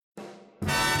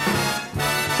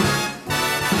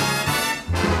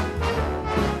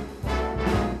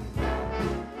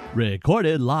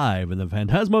Recorded live in the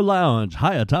Phantasmo Lounge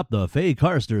high atop the Faye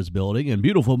Carsters building in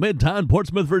beautiful Midtown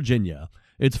Portsmouth, Virginia.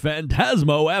 It's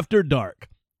Phantasmo After Dark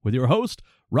with your host,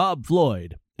 Rob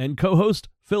Floyd, and co-host,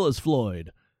 Phyllis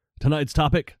Floyd. Tonight's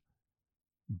topic,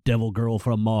 Devil Girl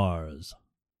from Mars.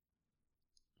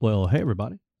 Well, hey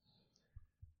everybody.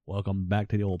 Welcome back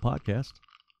to the old podcast.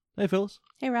 Hey Phyllis.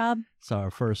 Hey Rob. It's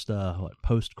our first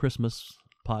post-Christmas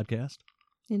podcast.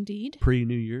 Indeed.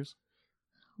 Pre-New Year's.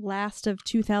 Last of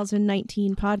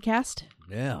 2019 podcast.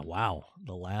 Yeah, wow.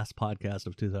 The last podcast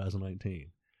of 2019.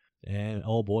 And,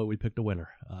 oh boy, we picked a winner.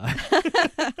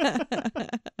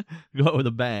 Go with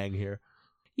a bang here.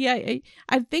 Yeah,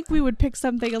 I think we would pick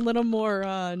something a little more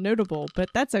notable, but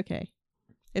that's okay.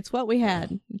 It's what we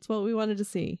had. It's what we wanted to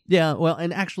see. Yeah, well,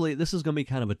 and actually, this is going to be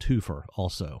kind of a twofer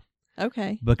also.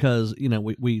 Okay. Because, you know,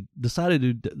 we decided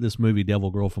to do this movie, Devil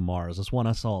Girl from Mars. It's one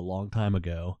I saw a long time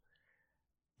ago.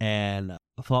 And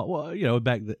I thought, well, you know,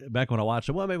 back when I watched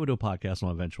it, well, maybe we'll do a podcast on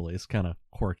it eventually. It's kind of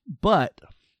quirky. But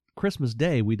Christmas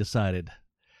Day, we decided,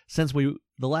 since the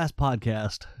last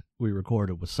podcast we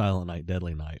recorded was Silent Night,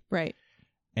 Deadly Night. Right.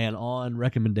 And on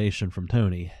recommendation from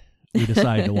Tony, we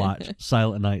decided to watch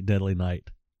Silent Night, Deadly Night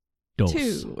Dos.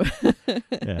 2.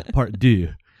 Yeah, part 2.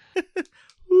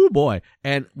 Oh boy.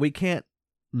 And we can't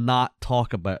not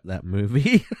talk about that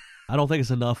movie. I don't think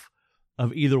it's enough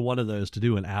of either one of those to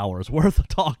do an hour's worth of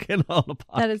talking on a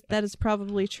podcast. That is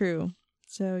probably true.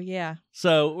 So, yeah.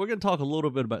 So, we're going to talk a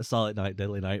little bit about Silent Night,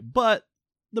 Deadly Night, but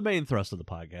the main thrust of the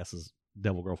podcast is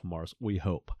Devil Girl from Mars, we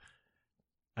hope.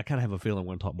 I kind of have a feeling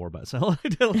we're going to talk more about Silent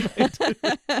Night, Deadly Night,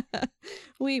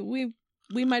 too.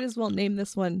 we might as well name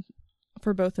this one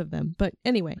for both of them. But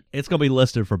anyway. It's going to be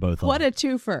listed for both of them. What a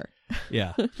twofer.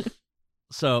 Yeah.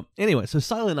 So, anyway, so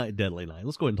Silent Night, Deadly Night.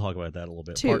 Let's go ahead and talk about that a little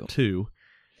bit. 2. Part 2.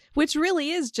 Which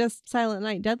really is just Silent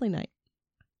Night, Deadly Night.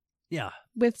 Yeah.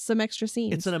 With some extra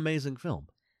scenes. It's an amazing film.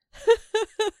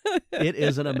 It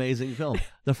is an amazing film.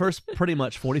 The first pretty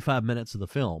much 45 minutes of the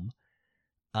film,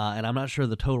 and I'm not sure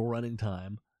the total running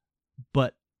time,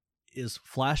 but is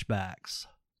flashbacks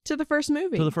to the first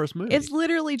movie. It's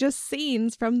literally just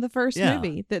scenes from the first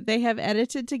movie that they have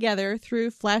edited together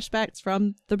through flashbacks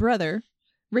from the brother,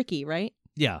 Ricky, right?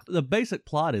 Yeah. The basic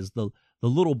plot is the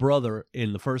little brother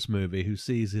in the first movie who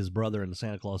sees his brother in the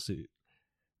Santa Claus suit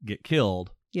get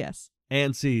killed. Yes.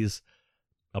 And sees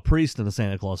a priest in a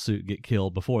Santa Claus suit get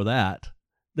killed before that.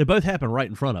 They both happen right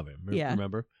in front of him. Yeah.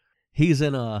 Remember? He's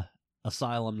in a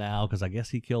asylum now because I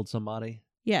guess he killed somebody.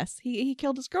 Yes. He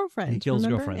killed his girlfriend. He killed his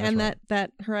girlfriend. And right.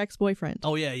 that her ex-boyfriend.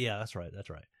 Oh, yeah. That's right.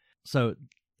 So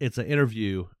it's an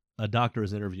interview. A doctor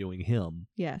is interviewing him.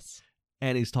 Yes.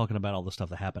 And he's talking about all the stuff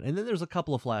that happened. And then there's a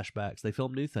couple of flashbacks. They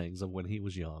filmed new things of when he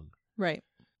was young. Right.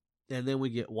 And then we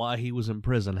get why he was in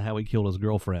prison, how he killed his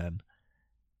girlfriend.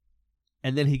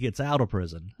 And then he gets out of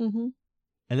prison. Mm-hmm.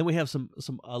 And then we have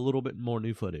a little bit more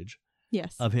new footage.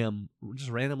 Yes. Of him just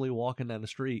randomly walking down the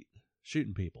street,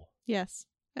 shooting people. Yes.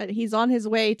 He's on his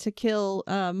way to kill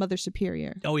Mother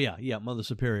Superior. Oh, yeah, Mother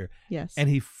Superior. Yes. And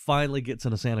he finally gets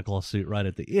in a Santa Claus suit right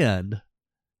at the end,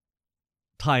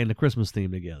 tying the Christmas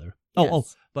theme together.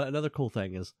 Yes. But another cool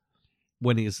thing is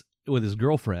when he's with his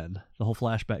girlfriend, the whole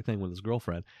flashback thing with his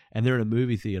girlfriend, and they're in a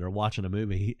movie theater watching a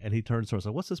movie, and he turns to her and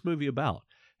says, "What's this movie about?"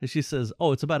 And she says,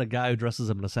 "Oh, it's about a guy who dresses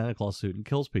up in a Santa Claus suit and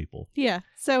kills people." Yeah.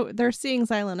 So they're seeing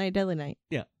Silent Night, Deadly Night.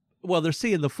 Yeah. Well, they're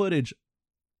seeing the footage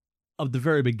of the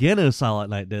very beginning of Silent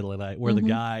Night, Deadly Night, where the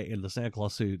guy in the Santa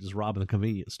Claus suit is robbing the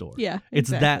convenience store. Yeah. It's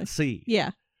that scene.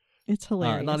 Yeah. It's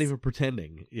hilarious. Not even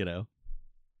pretending, you know.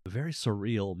 A very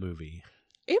surreal movie.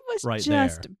 It was right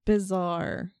just there.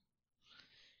 Bizarre.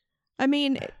 I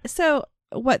mean, so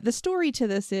what the story to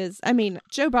this is, I mean,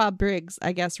 Joe Bob Briggs,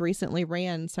 I guess, recently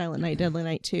ran Silent Night, Deadly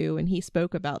Night 2, and he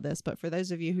spoke about this. But for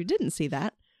those of you who didn't see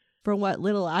that, from what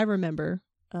little I remember,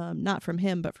 not from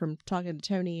him, but from talking to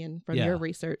Tony and from your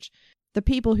research, the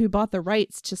people who bought the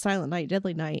rights to Silent Night,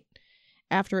 Deadly Night,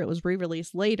 after it was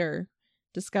re-released later,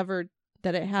 discovered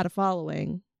that it had a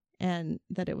following and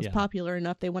that it was popular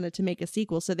enough they wanted to make a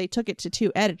sequel. So they took it to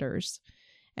 2 editors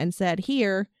and said,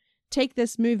 here, take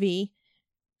this movie,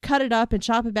 cut it up and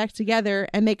chop it back together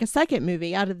and make a second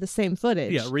movie out of the same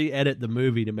footage. Yeah, re-edit the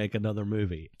movie to make another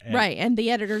movie. Right. And the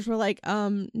editors were like,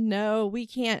 no, we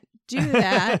can't do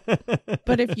that.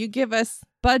 But if you give us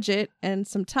budget and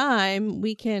some time,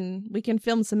 we can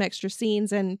film some extra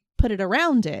scenes and put it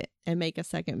around it and make a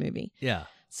second movie. Yeah.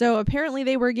 So apparently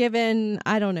they were given,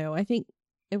 I don't know, I think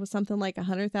it was something like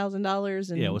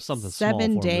 $100,000 in it was something 7 small for a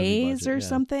movie days budget, or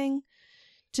something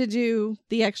to do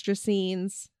the extra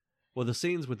scenes. Well, the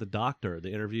scenes with the doctor,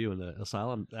 the interview in the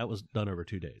asylum, that was done over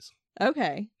 2 days.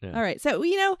 Okay. Yeah. All right. So,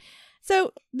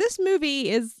 so this movie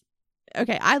is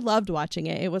okay, I loved watching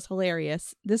it. It was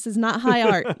hilarious. This is not high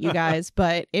art, you guys,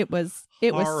 but it was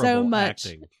so Horrible much.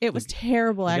 acting. It was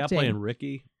terrible The guy acting. playing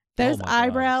Ricky. Those oh my God.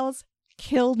 eyebrows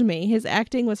killed me. His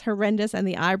acting was horrendous, and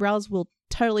the eyebrows will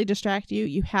totally distract you.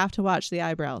 You have to watch the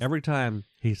eyebrows. Every time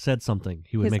he said something,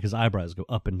 he would make his eyebrows go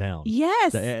up and down.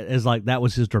 Yes. It's like that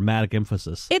was his dramatic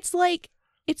emphasis. It's like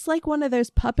one of those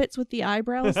puppets with the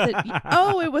eyebrows that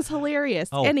oh, it was hilarious.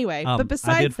 Anyway, but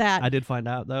besides that, I did find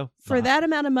out though, for that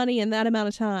amount of money and that amount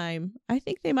of time, I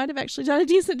think they might have actually done a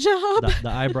decent job. The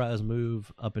eyebrows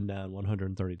move up and down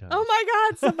 130 times. Oh my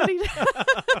God,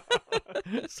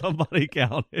 Somebody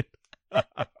counted.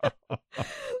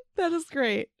 That is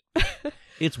great.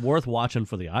 It's worth watching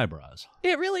for the eyebrows.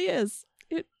 It really is.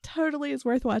 It totally is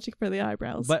worth watching for the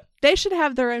eyebrows. But they should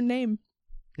have their own name.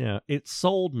 Yeah, it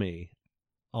sold me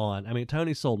on. I mean,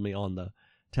 Tony sold me on the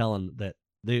telling that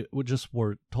they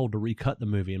were told to recut the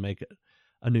movie and make it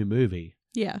a new movie.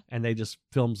 Yeah, and they just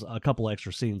filmed a couple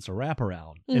extra scenes to wrap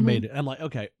around and made it. I'm like,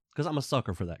 okay, because I'm a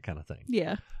sucker for that kind of thing.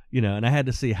 Yeah, and I had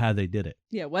to see how they did it.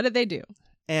 Yeah, what did they do?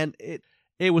 And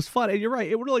it was fun. And you're right.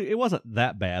 It wasn't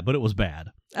that bad, but it was bad.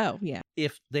 Oh yeah.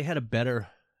 If they had a better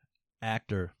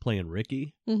actor playing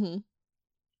Ricky,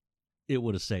 it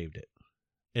would have saved it.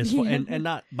 And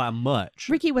not by much.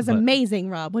 Ricky was amazing,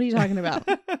 Rob. What are you talking about?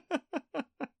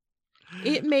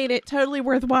 It made it totally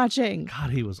worth watching.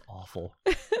 God, he was awful.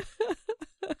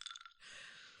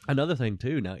 Another thing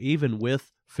too. Now, even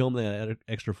with filming that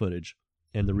extra footage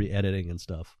and the re-editing and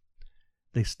stuff,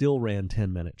 they still ran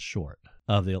 10 minutes short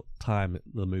of the time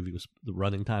the movie was, the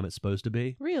running time it's supposed to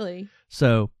be. Really?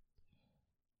 So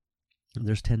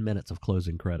there's 10 minutes of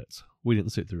closing credits. We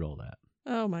didn't sit through all that.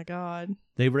 Oh my God.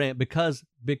 They ran because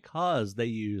they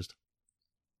used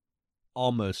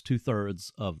almost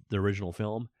 2/3 of the original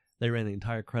film. They ran the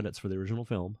entire credits for the original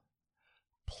film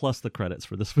plus the credits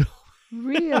for this film.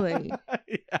 Really?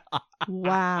 Yeah.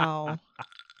 Wow.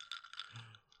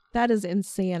 That is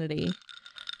insanity.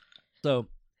 So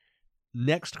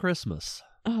next Christmas.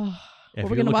 Oh, if are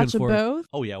we you're going to watch them looking both?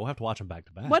 Oh yeah, we'll have to watch them back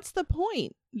to back. What's the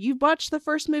point? You watched the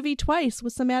first movie twice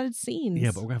with some added scenes.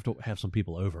 Yeah, but we're going to have to have some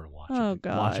people over and watch Oh, them.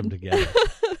 God. Watch them together.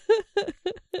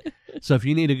 So if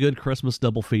you need a good Christmas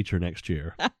double feature next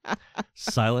year,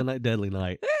 Silent Night, Deadly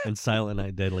Night, and Silent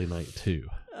Night, Deadly Night 2.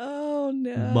 Oh,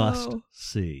 no. Must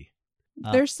see.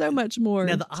 There's so much more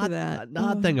now, to that. The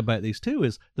odd thing about these two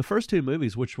is the first two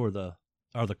movies, which are the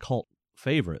cult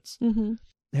favorites,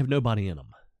 they have nobody in them.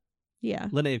 Yeah.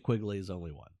 Linnea Quigley is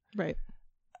only one. Right.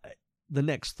 The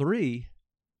next three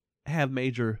have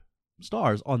major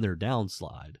stars on their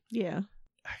downslide. Yeah.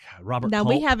 Robert Now,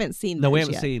 Culp. we haven't seen those No, we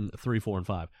haven't yet. seen 3, 4, and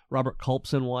 5. Robert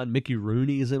Culp's in one. Mickey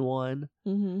Rooney's in one.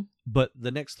 But the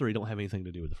next three don't have anything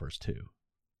to do with the first two.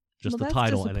 Just the that's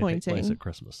title, and they take place disappointing. at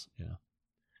Christmas.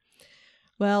 Yeah.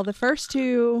 Well, the first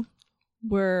two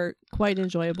were quite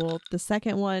enjoyable. The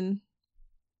second one,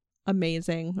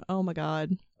 amazing. Oh my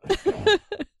God.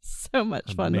 So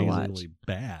much fun to watch. Amazingly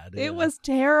bad. It was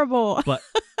terrible.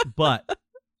 But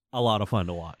a lot of fun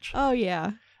to watch. Oh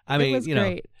yeah. I mean, it was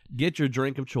great. Get your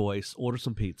drink of choice, order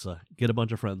some pizza, get a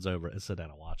bunch of friends over, and sit down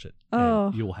and watch it. Oh.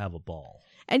 And you will have a ball.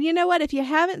 And you know what? If you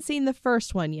haven't seen the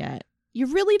first one yet, you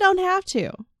really don't have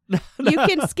to. You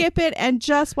can skip it and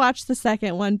just watch the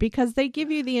second one because they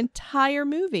give you the entire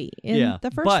movie in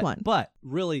the first one. But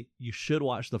really, you should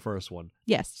watch the first one.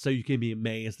 Yes. So you can be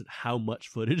amazed at how much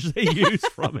footage they use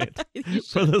from it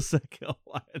for the second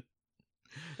one.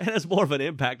 And it's more of an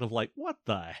impact of like, what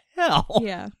the hell?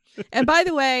 Yeah. And by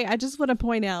the way, I just want to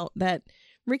point out that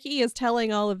Ricky is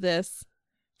telling all of this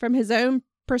from his own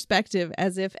perspective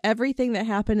as if everything that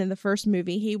happened in the first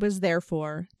movie he was there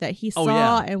for, that he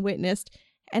saw and witnessed.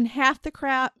 And half the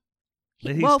crap,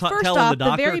 first off,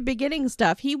 the very beginning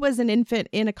stuff, he was an infant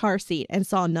in a car seat and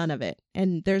saw none of it.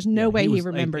 And there's no way he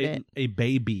remembered it. A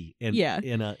baby.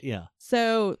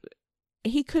 So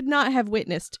he could not have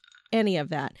witnessed any of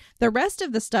that. The rest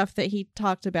of the stuff that he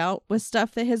talked about was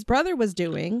stuff that his brother was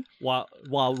doing.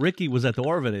 While Ricky was at the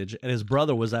orphanage and his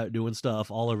brother was out doing stuff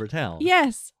all over town.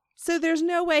 Yes. So there's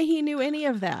no way he knew any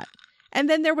of that. And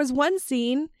then there was one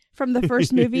scene from the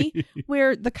first movie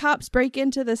where the cops break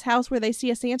into this house where they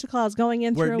see a Santa Claus going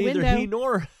in through a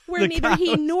window where neither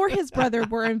he nor his brother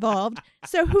were involved.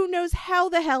 So who knows how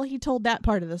the hell he told that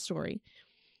part of the story.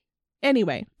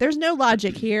 Anyway, there's no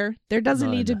logic here. There doesn't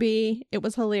need to be. It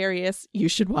was hilarious. You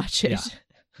should watch it. Yeah,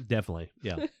 definitely.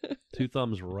 Yeah. 2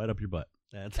 thumbs right up your butt.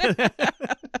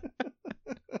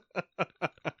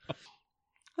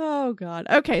 Oh, God.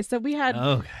 Okay, so we had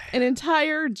an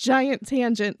entire giant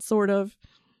tangent, sort of.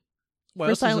 Well,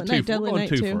 for Silent Night, Deadly Night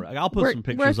 2. I'll put some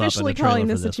pictures up in the trailer we're officially calling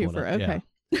this a one. twofer. Okay.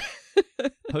 Yeah.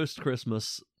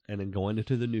 Post-Christmas and then going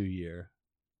into the new year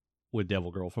with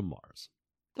Devil Girl from Mars.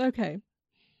 Okay.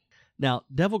 Now,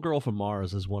 Devil Girl from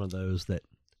Mars is one of those that,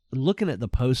 looking at the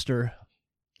poster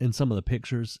and some of the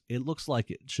pictures, it looks like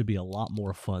it should be a lot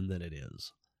more fun than it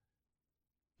is.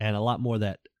 And a lot more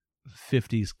that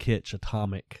 50s kitsch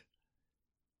atomic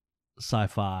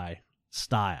sci-fi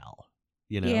style,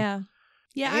 you know? Yeah.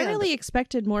 Yeah, I And really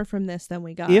expected more from this than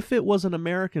we got. if it was an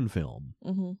American film,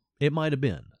 Mhm. it might have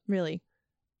been. Really.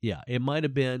 Yeah, it might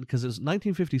have been, because it was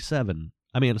 1957.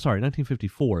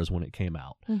 1954 is when it came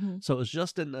out. Mm-hmm. So it was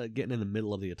just getting in the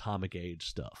middle of the atomic age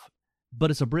stuff.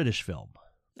 But it's a British film.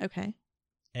 Okay.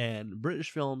 And British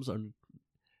films, are,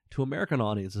 to American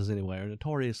audiences anyway, are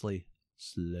notoriously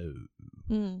slow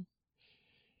Mm.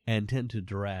 and tend to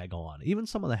drag on. Even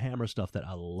some of the Hammer stuff that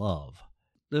I love,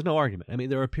 there's no argument. I mean,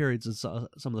 there are periods in some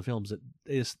of the films that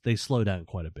they slow down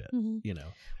quite a bit, Mm-hmm. you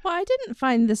know. Well, I didn't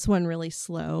find this one really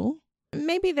slow.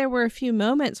 Maybe there were a few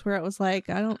moments where it was like,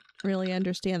 I don't really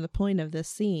understand the point of this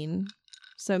scene.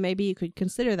 So maybe you could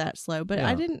consider that slow, but I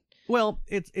Yeah. didn't. Well,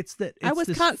 I was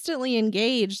constantly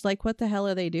engaged. Like, what the hell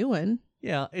are they doing?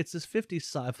 Yeah, it's this 50s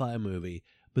sci-fi movie,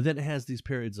 but then it has these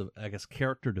periods of, I guess,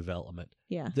 character development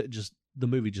Yeah. that the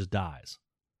movie just dies.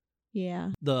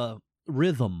 Yeah. The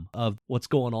rhythm of what's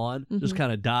going on just Mhm.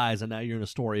 kind of dies, and now you're in a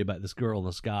story about this girl in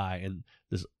the sky and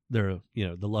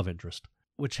the love interest,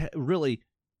 which really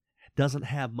doesn't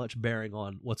have much bearing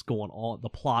on what's going on, the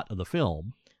plot of the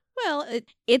film. Well,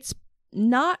 it's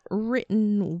not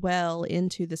written well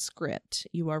into the script.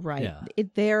 You are right. Yeah.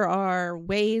 There are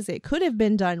ways it could have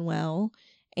been done well,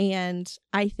 and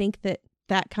I think that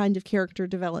kind of character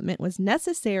development was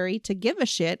necessary to give a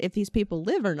shit if these people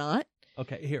live or not.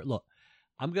 Okay, here, look.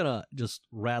 I'm going to just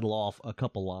rattle off a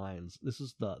couple lines. This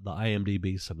is the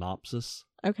IMDb synopsis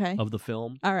Okay. of the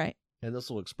film, All right. and this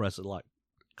will express it like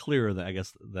clearer than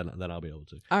than I'll be able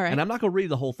to. All right. And I'm not going to read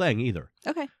the whole thing either.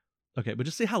 Okay. Okay, but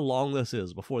just see how long this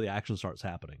is before the action starts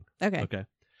happening. Okay. Okay.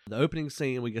 The opening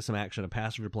scene, we get some action. A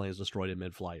passenger plane is destroyed in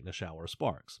mid-flight in a shower of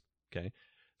sparks. Okay.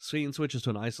 Scene switches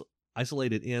to an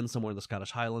isolated inn somewhere in the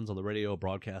Scottish Highlands. On the radio, a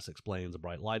broadcast explains a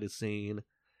bright light is seen.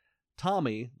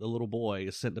 Tommy, the little boy,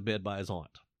 is sent to bed by his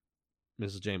aunt,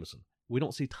 Mrs. Jameson. We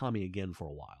don't see Tommy again for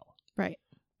a while. Right.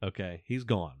 Okay, he's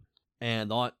gone.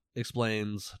 And the aunt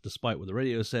explains, despite what the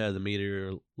radio said, the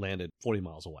meteor landed 40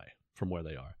 miles away from where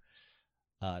they are.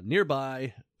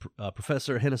 Nearby,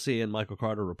 Professor Hennessy and Michael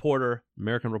Carter,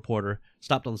 American reporter,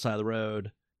 stopped on the side of the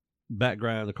road.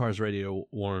 Background, the car's radio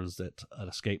warns that an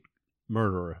escaped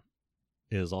murderer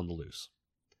is on the loose.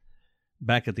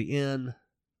 Back at the inn,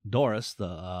 Doris,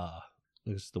 the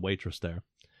waitress there.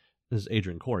 This is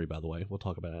Adrian Corey, by the way. We'll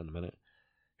talk about that in a minute.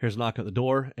 Here's a knock at the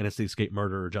door, and it's the escaped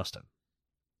murderer, Justin,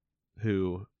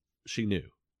 who she knew.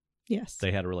 Yes.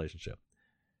 They had a relationship.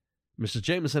 Mrs.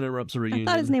 Jameson interrupts a reunion.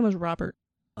 I thought his name was Robert.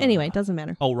 Anyway, it doesn't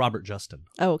matter. Oh, Robert Justin.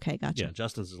 Oh, okay. Gotcha. Yeah,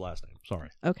 Justin's his last name. Sorry.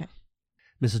 Okay.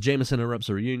 Mrs. Jameson interrupts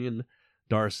a reunion.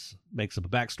 Doris makes up a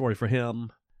backstory for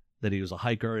him, that he was a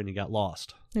hiker and he got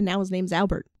lost. And now his name's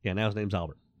Albert. Yeah, now his name's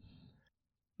Albert.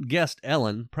 Guest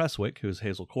Ellen Presswick, who's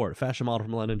Hazel Court, a fashion model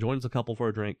from London, joins the couple for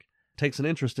a drink, takes an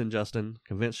interest in Justin,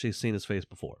 convinced she's seen his face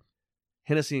before.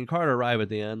 Hennessy and Carter arrive at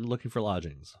the inn looking for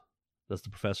lodgings. That's the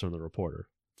professor and the reporter.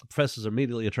 The professor's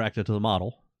immediately attracted to the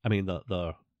model.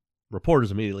 The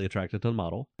reporter's immediately attracted to the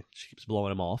model. She keeps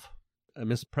blowing him off.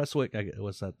 Miss Presswick,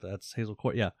 that's Hazel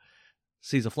Court, yeah,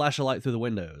 sees a flash of light through the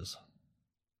windows.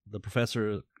 The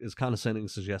professor is condescending,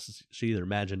 suggests she either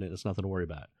imagined it, it's nothing to worry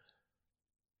about.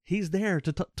 He's there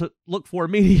to look for a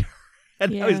meteor,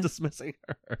 and now Yeah. he's dismissing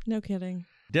her. No kidding.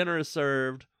 Dinner is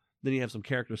served. Then you have some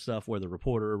character stuff where the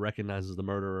reporter recognizes the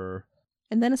murderer.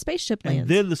 And then a spaceship lands. And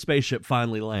then the spaceship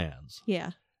finally lands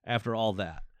Yeah. after all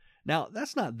that. Now,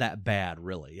 that's not that bad,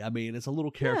 really. I mean, it's a little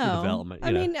character No. development.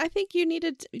 I mean, I think you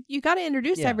got to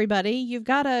introduce Yeah. everybody. You've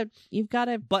got to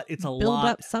but it's a build lot.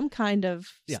 up some kind of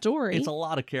Yeah, story. It's a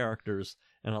lot of characters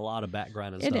and a lot of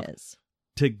background and It stuff is.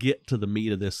 to get to the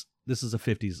meat of this. This is a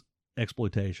 50s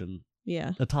exploitation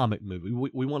Yeah. atomic movie.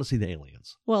 We want to see the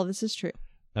aliens. Well, this is true.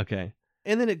 Okay.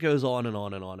 And then it goes on and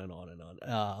on and on and on and on.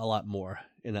 A lot more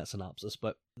in that synopsis.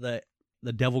 But the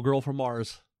Devil Girl from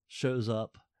Mars shows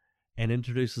up and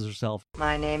introduces herself,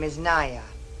 My name is Naya.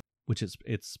 which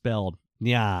it's spelled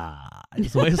Nya.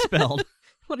 It's the way it's spelled.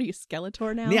 What are you,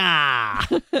 Skeletor now?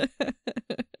 Nya.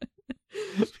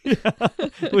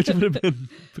 Yeah. Which would have been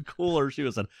cooler if she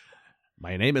was said,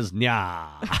 my name is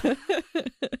Nya.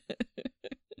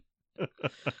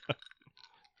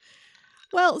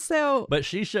 Well, so But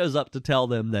she shows up to tell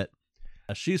them that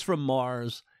she's from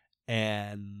Mars,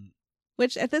 and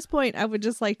which at this point I would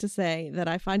just like to say that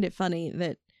I find it funny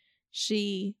that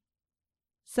she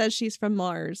says she's from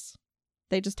Mars.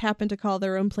 They just happen to call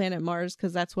their own planet Mars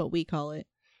because that's what we call it.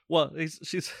 Well,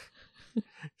 she's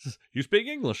you speak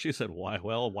English. She said, why?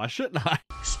 Well, why shouldn't I?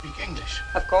 You speak English?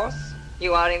 Of course.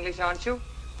 You are English, aren't you?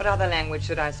 What other language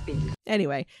should I speak?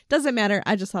 Anyway, doesn't matter.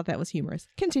 I just thought that was humorous.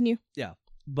 Continue. Yeah.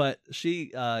 But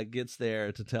she gets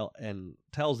there to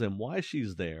tells them why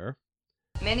she's there.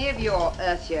 Many of your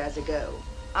Earth years ago,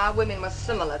 our women were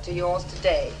similar to yours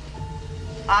today.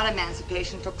 Our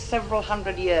emancipation took several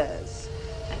hundred years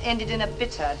and ended in a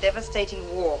bitter, devastating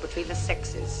war between the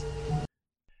sexes.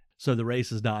 So the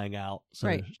race is dying out. So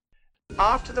Right.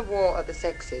 After the war of the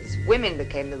sexes, women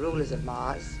became the rulers of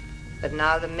Mars, but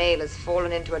now the male has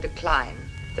fallen into a decline.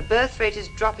 The birth rate is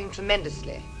dropping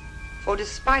tremendously, for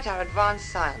despite our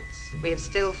advanced science, we have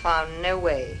still found no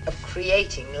way of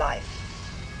creating life.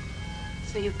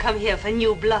 So you come here for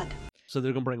new blood? So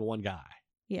they're going to bring one guy.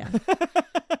 Yeah.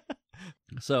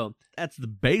 So that's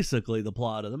basically the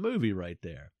plot of the movie right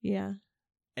there. Yeah.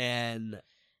 And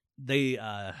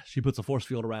she puts a force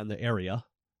field around the area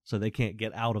so they can't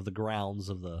get out of the grounds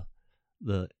of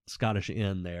the Scottish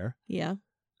Inn there. Yeah.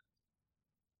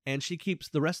 And she keeps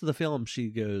the rest of the film.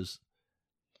 She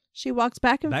walks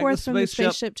back and back forth to from the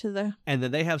spaceship to the... and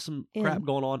then they have some crap inn.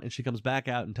 going on, and she comes back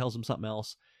out and tells them something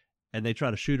else, and they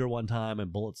try to shoot her one time,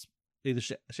 and bullets either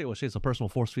she has a personal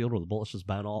force field, or the bullets just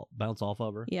bounce off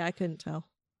of her. Yeah, I couldn't tell.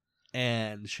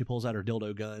 And she pulls out her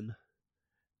dildo gun,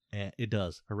 and it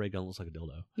does. Her ray gun looks like a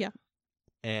dildo. Yeah.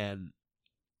 And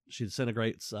she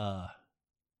disintegrates.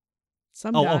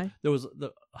 Some guy. There was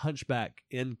the hunchback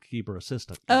innkeeper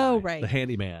assistant. Oh, guy, right. the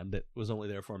handyman that was only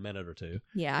there for a minute or two.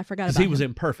 Yeah, I forgot Because about he was him.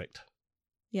 imperfect.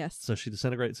 Yes. So she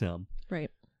disintegrates him. Right.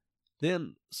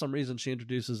 Then, some reason, she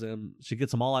introduces them. She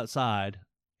gets them all outside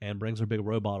and brings her big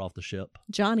robot off the ship.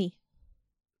 Johnny.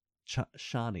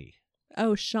 Shawnee.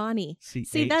 Oh, Shawnee. See,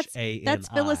 that's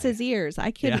Chani. Phyllis's ears.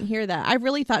 I couldn't hear that. I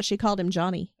really thought she called him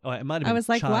Johnny. Oh, it might have been I was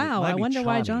like, Chani. wow, It might I be wonder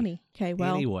why Chani. Johnny. Okay,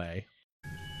 well. Anyway.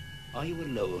 Are you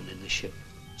alone in the ship?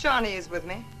 Johnny is with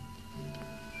me.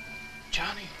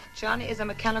 Johnny? Johnny is a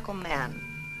mechanical man,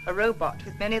 a robot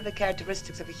with many of the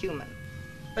characteristics of a human,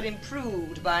 but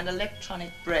improved by an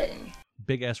electronic brain.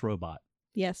 Big-ass robot.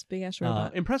 Yes, big-ass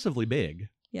robot. Impressively big.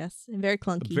 Yes, and very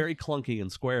clunky. Very clunky and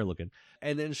square looking.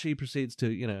 And then she proceeds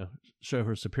to, show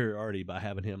her superiority by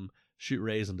having him shoot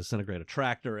rays and disintegrate a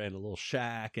tractor and a little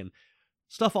shack and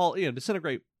stuff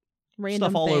disintegrate Random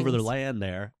stuff all over their things. land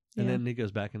there. And Yeah. then he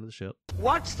goes back into the ship.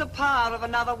 What's the power of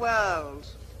another world?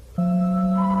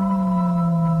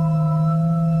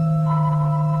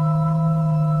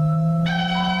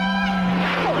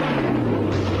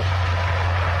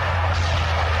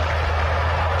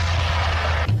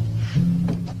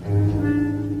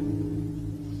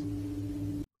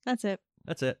 That's it.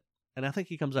 That's it. And I think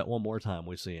he comes out one more time.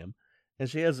 We see him. And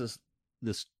she has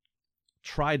this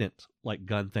trident like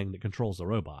gun thing that controls the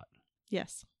robot.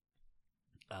 Yes.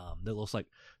 That looks like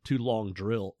three long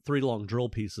drill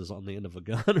pieces on the end of a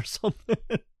gun or something.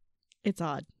 It's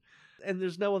odd. And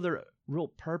there's no other real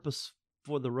purpose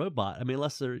for the robot. I mean,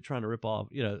 unless they're trying to rip off,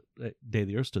 Day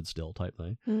the Earth Stood Still type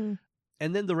thing. Mm.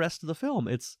 And then the rest of the film,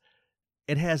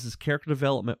 it has this character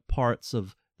development parts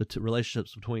of the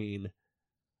relationships between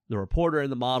the reporter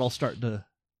and the model starting to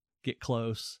get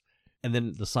close. And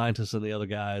then the scientists and the other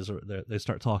guys, they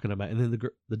start talking about, and then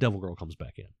the devil girl comes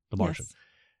back in, the Martian. Yes.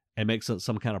 And makes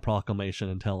some kind of proclamation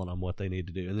and telling them what they need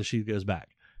to do. And then she goes back.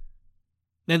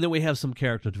 And then we have some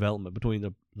character development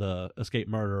between the escaped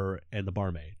murderer and the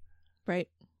barmaid. Right.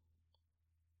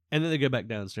 And then they go back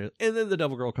downstairs. And then the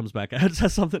devil girl comes back out and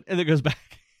says something, and then goes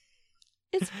back.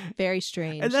 It's very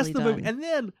strange. And that's the movie. And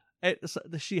then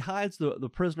she hides the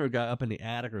prisoner guy up in the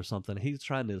attic or something. He's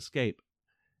trying to escape.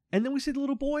 And then we see the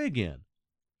little boy again,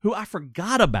 who I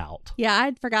forgot about. Yeah,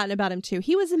 I'd forgotten about him too.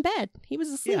 He was in bed. He was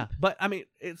asleep. Yeah, but I mean,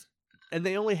 and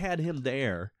they only had him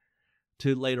there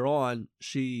to later on.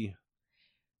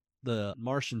 The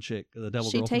Martian chick, the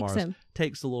devil girl from takes Mars, him.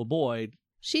 takes the little boy.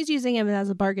 She's using him as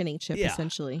a bargaining chip, Yeah.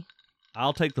 essentially.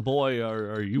 I'll take the boy,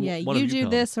 or you. Yeah, one of you do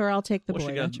come. this, or I'll take the What's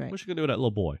boy. she gonna, That's right. What's she gonna do with that little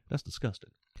boy? That's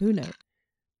disgusting. Who knows?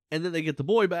 And then they get the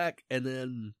boy back, and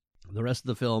then the rest of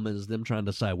the film is them trying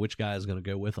to decide which guy is going to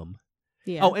go with them.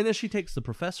 Yeah. Oh, and then she takes the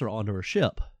professor onto her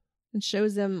ship. And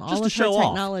shows them Just all to of her show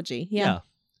off. technology. Yeah.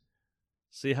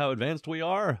 See how advanced we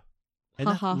are? And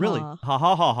Ha, that's ha, really, ha. ha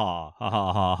ha ha ha ha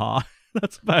ha ha ha.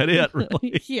 That's about it,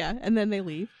 really. Yeah, and then they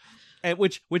leave. And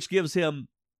which gives him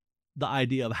the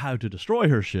idea of how to destroy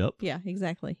her ship. Yeah,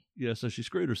 exactly. So she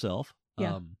screwed herself.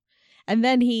 Yeah. And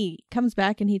then he comes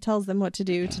back and he tells them what to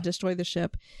do to destroy the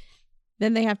ship.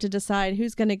 then they have to decide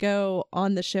who's going to go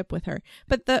on the ship with her.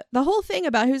 But the whole thing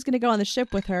about who's going to go on the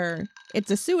ship with her, it's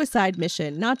a suicide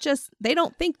mission. Not just, they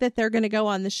don't think that they're going to go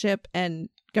on the ship and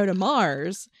go to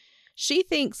Mars. She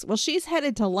thinks, well, she's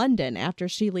headed to London after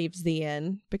she leaves the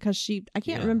inn because I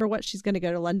can't remember what she's going to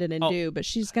go to London and do, but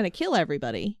she's going to kill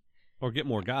everybody. Or get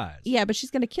more guys. Yeah, but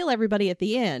she's going to kill everybody at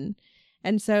the inn.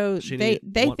 And so they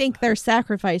think they're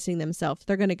sacrificing themselves.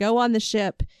 They're going to go on the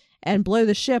ship and blow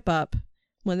the ship up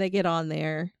when they get on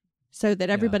there so that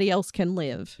everybody else can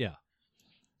live. Yeah.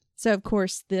 So, of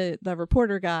course, the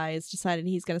reporter guy has decided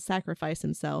he's going to sacrifice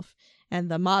himself,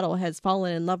 and the model has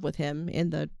fallen in love with him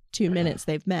in the 2 minutes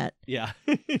they've met. Yeah.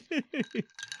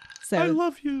 So I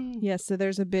love you. Yeah, so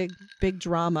there's a big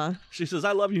drama. She says,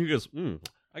 I love you. He goes,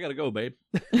 I got to go, babe.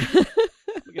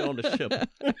 Get on the ship.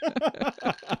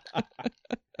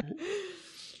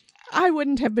 I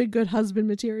wouldn't have been good husband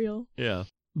material. Yeah.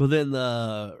 But then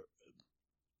the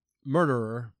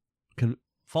murderer,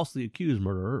 falsely accused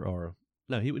murderer, or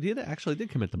no, he actually did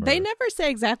commit the murder. They never say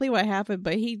exactly what happened,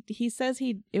 but he says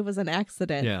it was an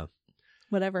accident. Yeah.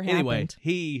 Whatever happened. Anyway,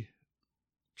 he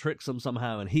tricks them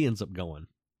somehow, and he ends up going.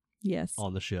 Yes.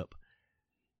 On the ship.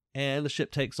 And the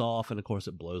ship takes off, and of course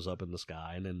it blows up in the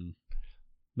sky, and then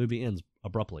movie ends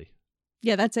abruptly.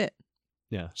 Yeah, that's it.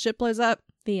 Yeah. Ship blows up,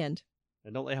 the end.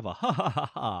 And don't they have a ha ha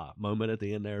ha ha moment at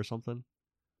the end there or something?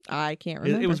 I can't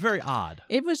remember. It was very odd.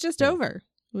 It was just over.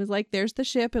 It was like, there's the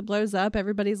ship, it blows up,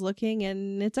 everybody's looking,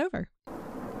 and it's over.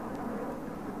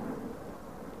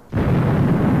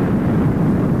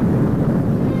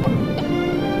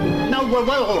 Now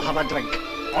we'll all have a drink.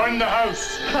 On the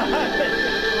house.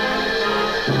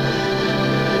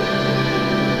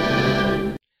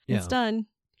 Yeah. It's done.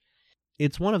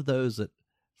 It's one of those that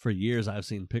for years I've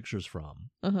seen pictures from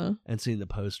and seen the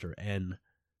poster and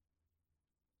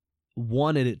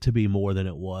wanted it to be more than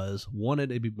it was,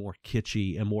 wanted it to be more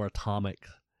kitschy and more atomic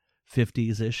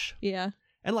 50s-ish. Yeah.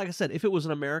 And like I said, if it was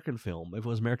an American film, if it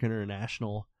was American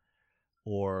International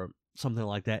or something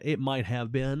like that, it might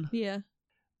have been. Yeah.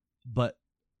 But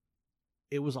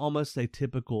it was almost a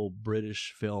typical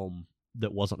British film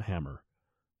that wasn't Hammer.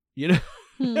 You know?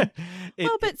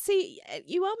 Well, but see,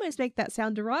 you almost make that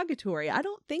sound derogatory. I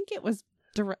don't think it was.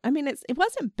 It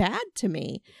wasn't bad to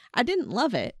me. I didn't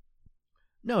love it.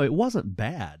 No, it wasn't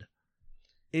bad.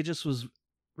 It just was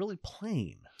really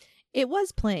plain. It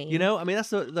was plain. You know, I mean, that's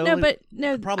the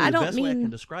probably the best way I can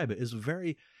describe it is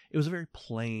it was a very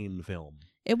plain film.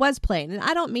 It was plain, and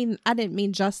I didn't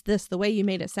mean just this. The way you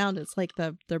made it sound, it's like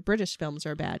the British films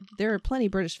are bad. There are plenty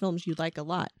of British films you like a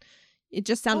lot. It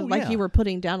just sounded like you were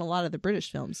putting down a lot of the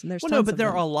British films, and there's tons but of there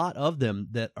them. are a lot of them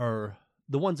that are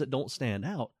the ones that don't stand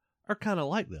out are kind of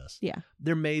like this. Yeah,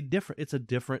 they're made different. It's a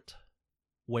different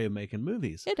way of making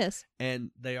movies. It is,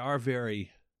 and they are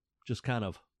very just kind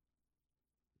of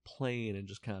plain and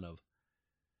just kind of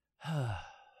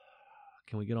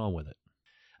can we get on with it?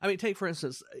 I mean, take for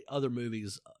instance other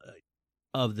movies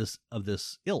of this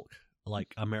ilk,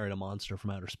 like I Married a Monster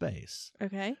from Outer Space.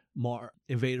 Okay.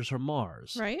 Invaders from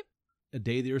Mars. Right. A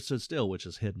Day the Earth Stood Still, which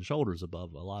is head and shoulders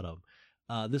above a lot of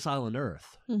This Island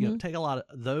Earth. You know, take a lot of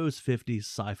those 50s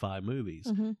sci-fi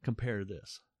movies, compare to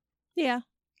this. Yeah,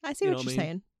 I see what you're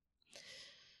saying.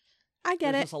 I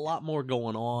get There's it. just a lot more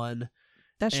going on.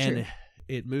 That's true.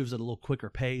 It moves at a little quicker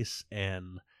pace,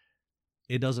 and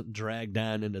it doesn't drag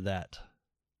down into that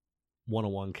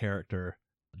one-on-one character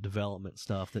development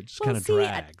stuff that just kind of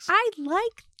drags. I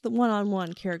like the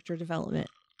one-on-one character development.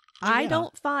 I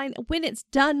don't find when it's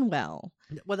done well.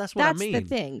 Well, that's what I mean. That's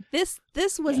the thing.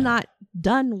 This was not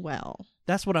done well.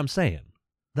 That's what I'm saying.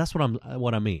 That's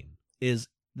what I mean is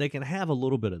they can have a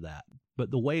little bit of that,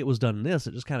 but the way it was done in this,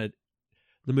 it just kind of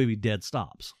the movie dead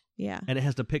stops. Yeah, and it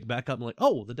has to pick back up and like,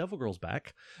 oh, the Devil Girl's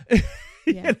back.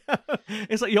 Yeah,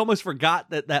 it's like you almost forgot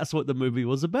that that's what the movie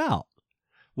was about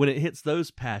when it hits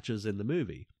those patches in the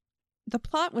movie. The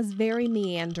plot was very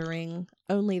meandering,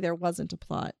 only there wasn't a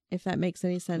plot, if that makes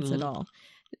any sense at all.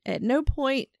 At no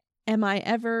point am I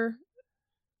ever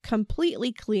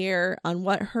completely clear on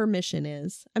what her mission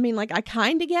is. I mean, like, I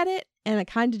kind of get it, and I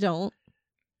kind of don't.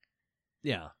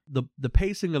 Yeah. The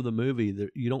pacing of the movie,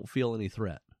 you don't feel any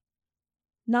threat.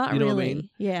 Not you know really. What I mean?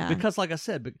 Yeah. Because, like I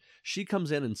said, she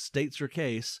comes in and states her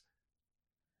case,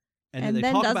 and then they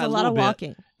then talk does about a it lot little of bit,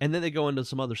 walking. and then they go into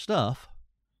some other stuff,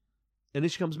 and then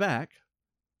she comes back,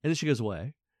 and then she goes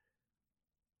away,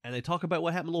 and they talk about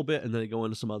what happened a little bit, and then they go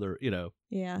into some other,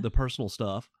 the personal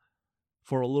stuff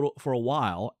for a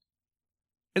while,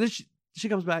 and then she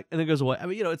comes back and then goes away. I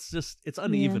mean, it's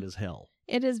uneven as hell.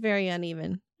 It is very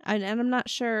uneven, and I'm not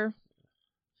sure.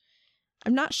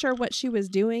 I'm not sure what she was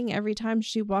doing every time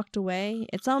she walked away.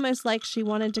 It's almost like she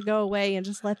wanted to go away and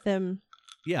just let them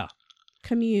Yeah.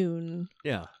 commune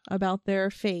Yeah. about their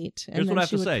fate. And Here's then what I have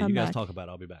she to would say. come You guys back. talk about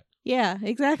it. I'll be back. Yeah,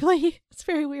 exactly. It's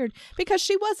very weird because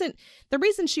she wasn't. The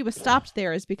reason she was stopped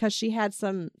there is because she had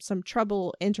some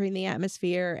trouble entering the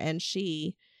atmosphere, and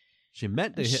she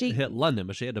meant to hit London,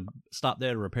 but she had to stop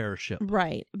there to repair a ship.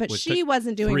 right. But Which she took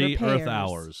wasn't doing 3 repairs. Earth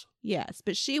hours. Yes,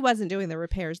 but she wasn't doing the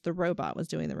repairs. The robot was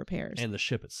doing the repairs, And the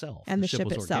ship itself. and the ship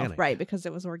was itself, organic. right? Because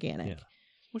it was organic. Yeah.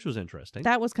 Which was interesting.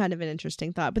 That was kind of an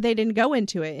interesting thought, but they didn't go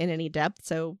into it in any depth,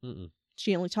 so Mm-mm.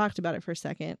 she only talked about it for a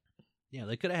second. Yeah,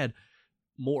 they could have had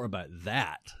more about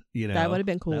that. You know, That would have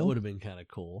been cool. That would have been kind of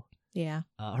cool. Yeah,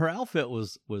 Her outfit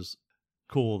was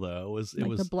cool though. It like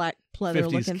was the black pleather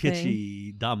 50s looking thing.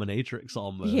 kitschy dominatrix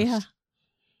almost. Yeah.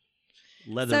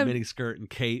 Leather So- mini skirt and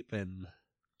cape and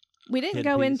We didn't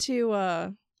go headpiece. into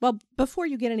well, before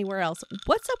you get anywhere else,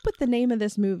 what's up with the name of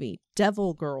this movie?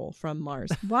 Devil Girl from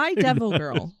Mars. Why Devil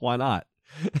Girl? Why not?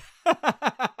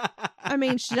 I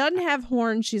mean, she doesn't have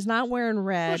horns. She's not wearing Well,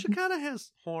 red. she kind of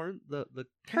has horn. The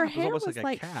cap Her was hair almost was like a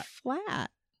like cat.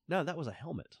 flat. No, that was a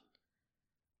helmet.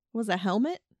 Was a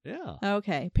helmet? Yeah,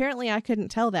 Okay. Apparently, I couldn't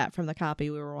tell that from the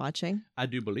copy we were watching. I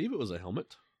do believe it was a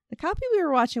helmet. The copy we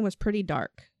were watching was pretty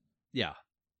dark. Yeah,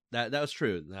 that was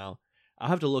true. Now I'll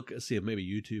have to look see if maybe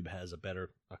YouTube has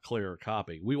a clearer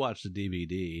copy. We watched a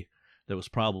DVD that was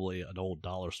probably an old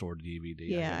dollar store DVD.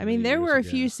 Yeah, think I mean, many there years were a ago.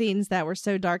 few scenes that were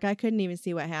so dark I couldn't even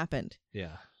see what happened.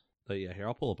 Yeah, but yeah, here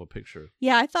I'll pull up a picture.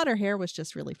 Yeah, I thought her hair was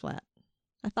just really flat.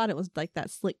 I thought it was like that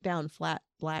slicked down flat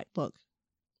black look.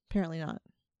 Apparently not.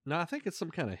 No, I think it's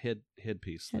some kind of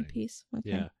headpiece thing. Headpiece. Okay.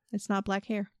 Yeah. It's not black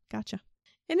hair. Gotcha.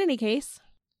 In any case,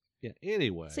 Yeah.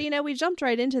 Anyway, so we jumped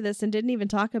right into this and didn't even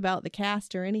talk about the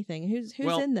cast or anything. Who's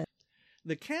Well, in this?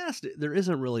 the cast, there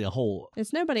isn't really a whole.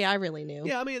 It's nobody I really knew.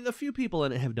 Yeah, I mean, the few people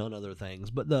in it have done other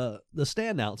things, but the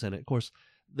standouts in it, of course,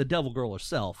 the Devil Girl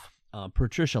herself,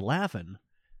 Patricia Laffin,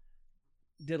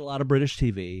 did a lot of British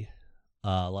TV,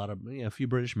 a few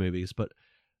British movies, but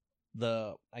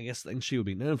the thing she would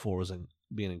be known for was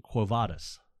being in Quo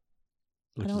Vadis.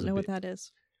 I don't know what that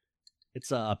is.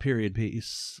 It's a period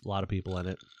piece, a lot of people in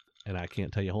it, and I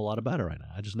can't tell you a whole lot about it right now.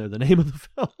 I just know the name of the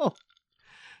film.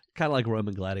 Kind of like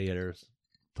Roman Gladiators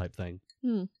type thing.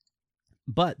 Hmm.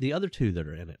 But the other two that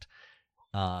are in it,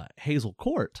 Hazel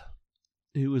Court,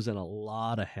 who was in a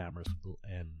lot of Hammers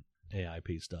and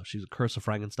AIP stuff. She's a Curse of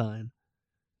Frankenstein.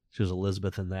 She was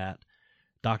Elizabeth in that.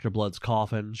 Dr. Blood's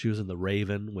Coffin. She was in The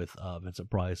Raven with Vincent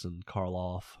Price and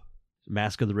Karloff.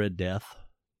 Mask of the Red Death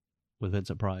with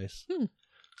Vincent Price. Hmm.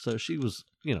 So she was,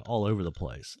 all over the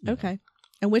place. you know. Okay.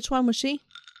 And which one was she?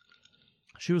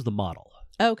 She was the model.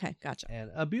 Okay, gotcha.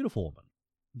 And a beautiful woman.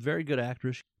 Very good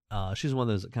actress. She's one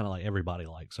of those that kind of like everybody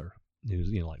likes her.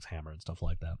 Who's, likes Hammer and stuff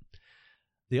like that.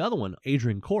 The other one,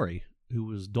 Adrian Corey, who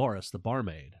was Doris, the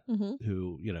barmaid, Mm-hmm.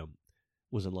 who,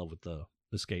 was in love with the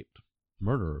escaped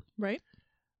murderer, Right.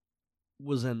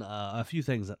 was in a few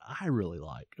things that I really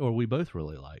like, or we both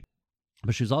really like.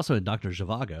 But she was also in Dr.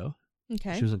 Zhivago.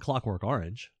 Okay. She was in Clockwork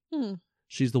Orange. Hmm.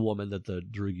 She's the woman that the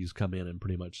Drugis come in and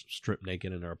pretty much strip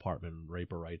naked in her apartment and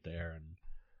rape her right there and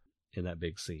in that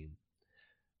big scene.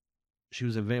 She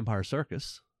was in Vampire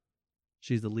Circus.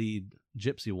 She's the lead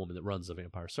gypsy woman that runs the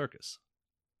Vampire Circus,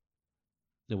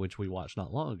 in which we watched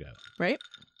not long ago. Right.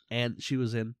 And she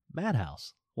was in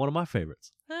Madhouse, one of my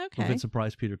favorites. With Okay. Vincent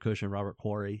Price, Peter Cushing, Robert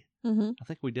Quarry. Mm-hmm. I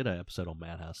think we did an episode on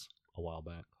Madhouse a while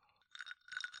back.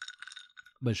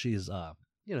 But she's,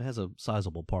 has a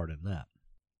sizable part in that.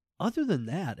 Other than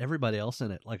that, everybody else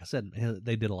in it, like I said,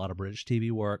 they did a lot of British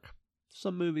TV work,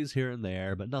 some movies here and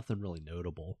there, but nothing really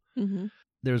notable. Mm-hmm.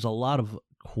 There's a lot of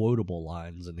quotable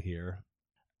lines in here.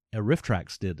 Riff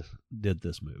Tracks did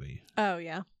this movie, Oh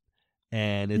yeah.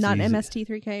 and it's Not easy.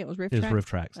 MST3K. It was Riff It's Track? Riff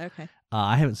Tracks. Okay.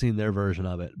 I haven't seen their version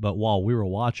of it, but while we were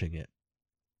watching it,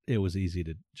 it was easy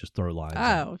to just throw lines. in.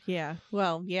 Oh yeah.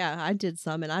 Well, yeah. I did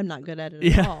some, and I'm not good at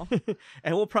it at all.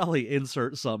 And we'll probably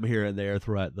insert some here and there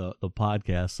throughout the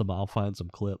podcast. I'll find some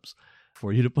clips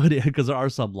for you to put in, because there are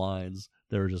some lines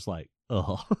that are just like,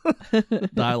 oh,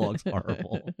 dialogue's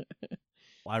horrible.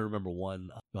 I remember one,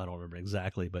 I don't remember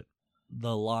exactly, but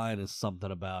the line is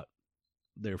something about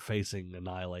they're facing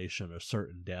annihilation or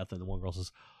certain death, and the one girl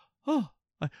says, oh,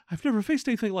 I've never faced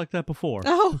anything like that before.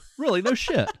 Oh, Really? No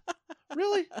shit.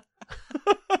 Really?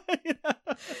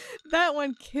 that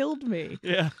one killed me.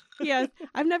 Yeah. Yeah,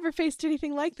 I've never faced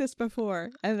anything like this before.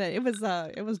 And then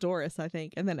it was Doris, I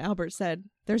think. And then Albert said,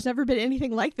 "There's never been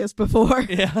anything like this before."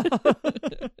 Yeah.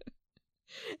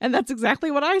 And that's exactly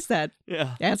what I said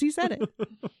Yeah. as he said it.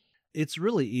 It's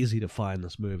really easy to find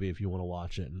this movie if you want to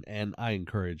watch it, and I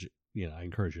encourage I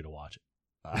encourage you to watch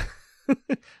it.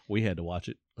 We had to watch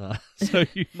it, so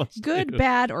you must. Good, too.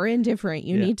 bad, or indifferent.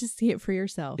 You Yeah. need to see it for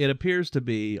yourself. It appears to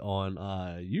be on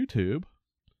YouTube.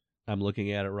 I'm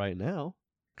looking at it right now.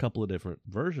 A couple of different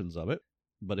versions of it.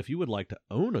 But if you would like to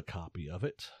own a copy of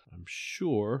it, I'm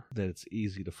sure that it's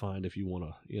easy to find if you want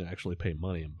to, actually pay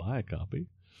money and buy a copy.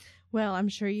 Well, I'm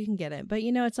sure you can get it. But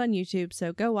it's on YouTube,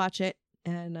 so go watch it.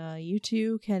 And you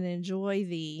too can enjoy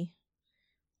the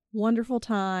wonderful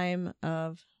time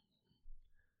of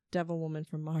Devil Woman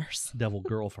from Mars. Devil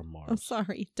Girl from Mars. I'm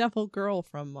sorry, Devil Girl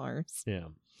from Mars. Yeah.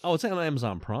 Oh, it's on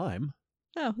Amazon Prime,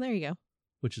 Oh, there you go.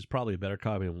 which is probably a better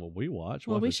copy than what we watched.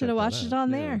 Well, We'll have we to should have check watched that it out.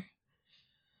 on Yeah. there.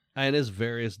 And there's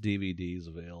various DVDs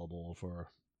available for,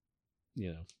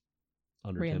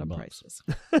 under Random $10. prices.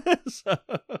 So,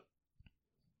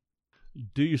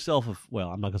 do yourself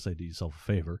I'm not gonna say do yourself a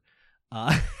favor.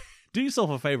 Do yourself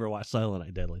a favor, watch Silent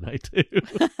Night, Deadly Night 2.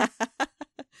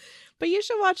 But you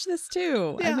should watch this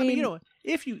too. Yeah, I mean,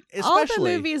 if you all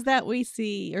especially the movies that we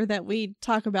see or that we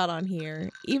talk about on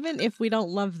here, even if we don't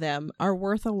love them, are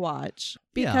worth a watch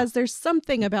because there's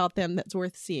something about them that's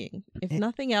worth seeing. If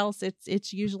nothing else,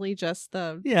 it's usually just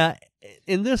the yeah,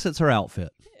 in this it's her outfit.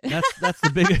 That's the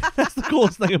big that's the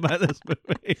coolest thing about this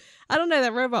movie. I don't know,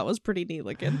 that robot was pretty neat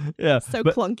looking. Yeah, So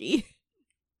but, clunky.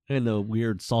 and the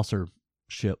weird saucer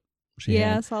ship she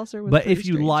had. Saucer was But pretty if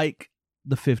you strange. like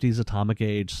the 50s atomic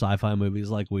age sci-fi movies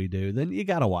like we do, then you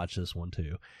got to watch this one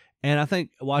too. And I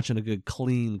think watching a good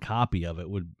clean copy of it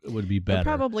would be it better.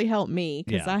 probably helped me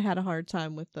because Yeah. I had a hard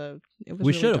time with it was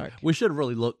we really should dark. have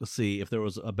really looked to see if there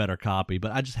was a better copy,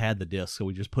 but I just had the disc, so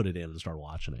we just put it in and started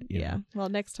watching it. you Yeah. know? Well,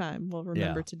 next time we'll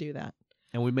remember to do that.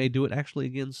 And we may do it actually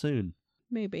again soon.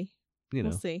 Maybe. You know,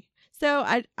 We'll see. So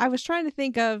I was trying to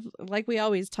think of, like we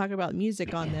always talk about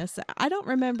music on this. I don't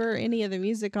remember any of the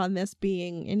music on this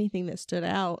being anything that stood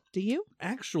out. Do you?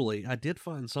 actually, I did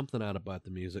find something out about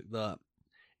the music.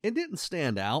 It didn't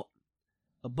stand out,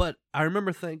 but I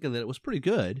remember thinking that it was pretty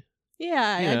good.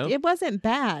 Yeah, You know, it wasn't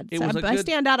bad. it So, was a by good-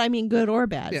 stand out, I mean good or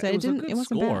bad. Yeah, so it was a didn't. good It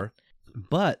wasn't score.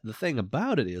 But the thing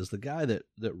about it is, the guy that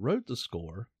wrote the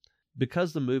score,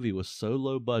 because the movie was so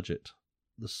low budget,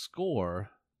 the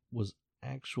score was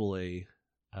actually,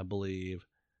 I believe,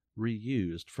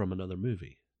 reused from another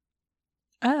movie.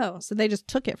 bad. Oh, so they just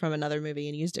took it from another movie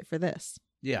and used it for this.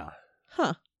 Yeah.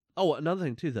 Huh. Oh, another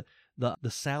thing too,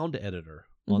 the sound editor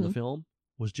on the Mhm. film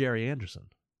was Jerry Anderson,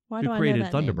 Why who do I created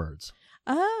know that name? Thunderbirds.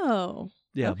 Oh.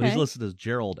 Yeah, but he's Okay. listed as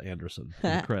Gerald Anderson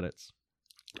in the credits.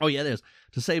 Oh yeah, there's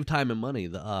to save time and money.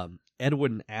 The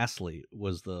Edwin Astley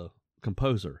was the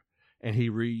composer, and he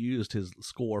reused his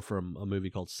score from a movie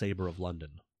called Sabre of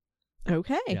London.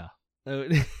 Okay. Yeah.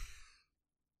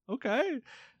 Okay.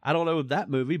 I don't know that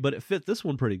movie, but it fit this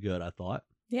one pretty good, I thought.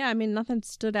 Yeah, I mean, nothing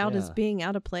stood out as Yeah. being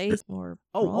out of place or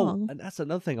Oh, wrong. and that's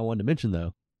another thing I wanted to mention,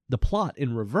 though. The plot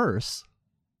in reverse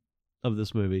of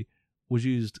this movie was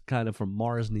used kind of from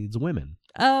Mars Needs Women.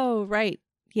 Oh, right.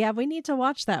 Yeah, we need to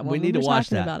watch that one. We need were to watch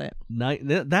talking that. about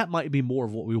it. That might be more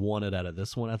of what we wanted out of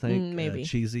this one, I think. Maybe.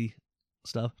 Cheesy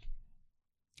stuff.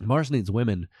 Mars Needs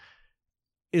Women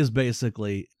is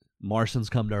basically Martians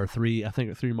come to Earth. I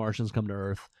think three Martians come to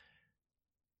Earth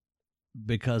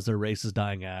because their race is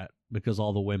dying out, because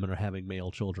all the women are having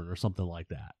male children or something like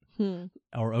that,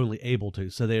 or only able to.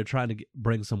 So they're trying to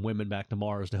bring some women back to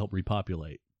Mars to help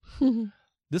repopulate.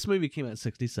 This movie came out in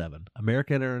 1967,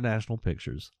 American International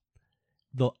Pictures.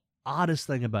 The oddest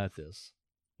thing about this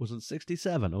was in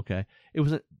 1967, okay,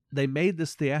 they made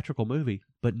this theatrical movie,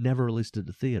 but never released it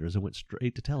to theaters. It went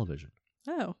straight to television.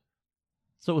 Oh,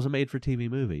 So it was a made-for-TV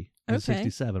movie in Okay.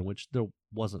 1967, which there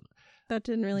wasn't. that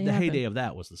didn't really The happen. heyday of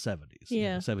that was the 70s.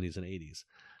 Yeah. 70s and 80s.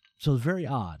 So it's very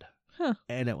odd. Huh.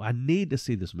 And I need to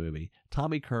see this movie.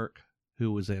 Tommy Kirk,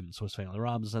 who was in Swiss Family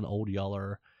Robinson, Old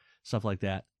Yeller, stuff like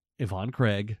that. Yvonne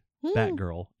Craig, Hmm.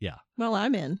 Batgirl. Yeah. Well,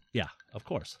 I'm in. Yeah, of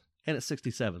course. And it's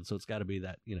 67, so it's got to be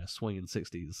that, swinging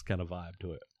 60s kind of vibe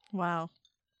to it. Wow.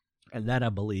 And that, I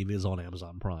believe, is on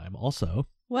Amazon Prime also.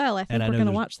 Well, I think And I we're know going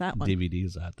to there's watch that one.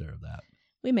 DVDs out there of that.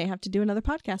 We may have to do another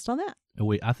podcast on that.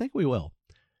 And I think we will.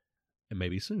 And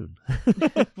maybe soon.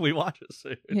 We watch it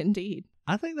soon. Indeed.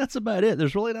 I think that's about it.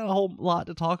 There's really not a whole lot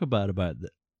to talk about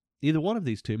either one of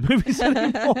these two movies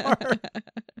anymore.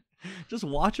 Just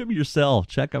watch them yourself.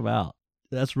 Check them out.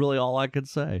 That's really all I could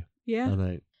say. Yeah. I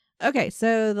think. Okay,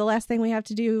 so the last thing we have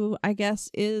to do, I guess,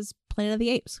 is Planet of the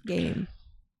Apes game.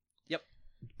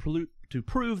 To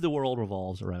prove the world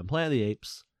revolves around Planet of the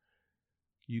Apes,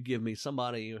 you give me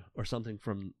somebody or something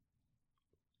from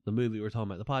the movie we're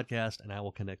talking about, the podcast, and I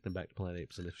will connect them back to Planet of the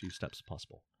Apes in as few steps as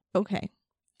possible. Okay.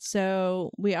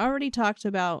 So we already talked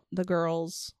about the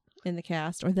girls in the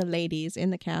cast, or the ladies in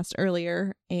the cast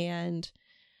earlier, and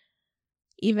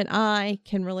even I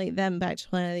can relate them back to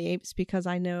Planet of the Apes because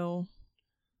I know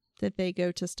that they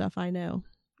go to stuff I know.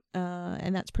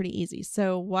 And that's pretty easy.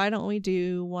 So why don't we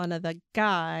do one of the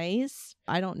guys?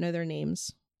 I don't know their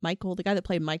names. Michael, the guy that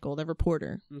played Michael, the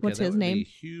reporter. Okay, What's that his would name? be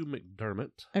Hugh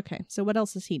McDermott. Okay, so what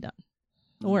else has he done?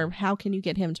 Or how can you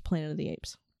get him to Planet of the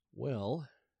Apes? Well,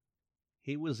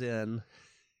 he was in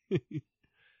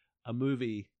a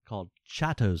movie called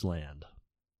Chatto's Land.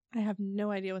 I have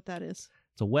no idea what that is.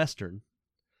 It's a Western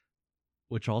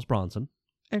with Charles Bronson.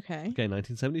 Okay. Okay,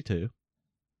 1972.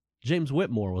 James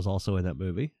Whitmore was also in that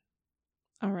movie.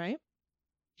 All right.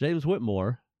 James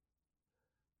Whitmore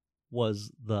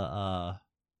was the,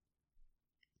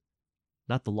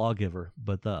 not the lawgiver,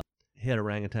 but the head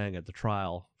orangutan at the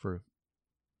trial for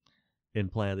in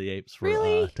Planet of the Apes for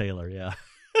Really? Taylor, yeah.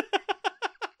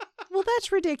 Well,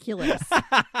 that's ridiculous.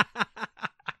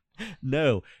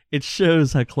 No, it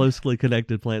shows how closely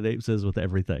connected Planet of the Apes is with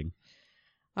everything.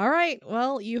 All right.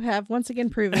 Well, you have once again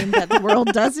proven that the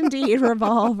world does indeed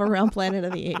revolve around Planet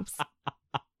of the Apes.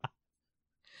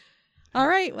 All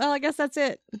right. Well, I guess that's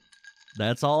it.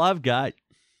 That's all I've got.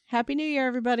 Happy New Year,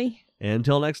 everybody.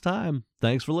 Until next time,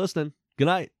 thanks for listening. Good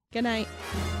night. Good night.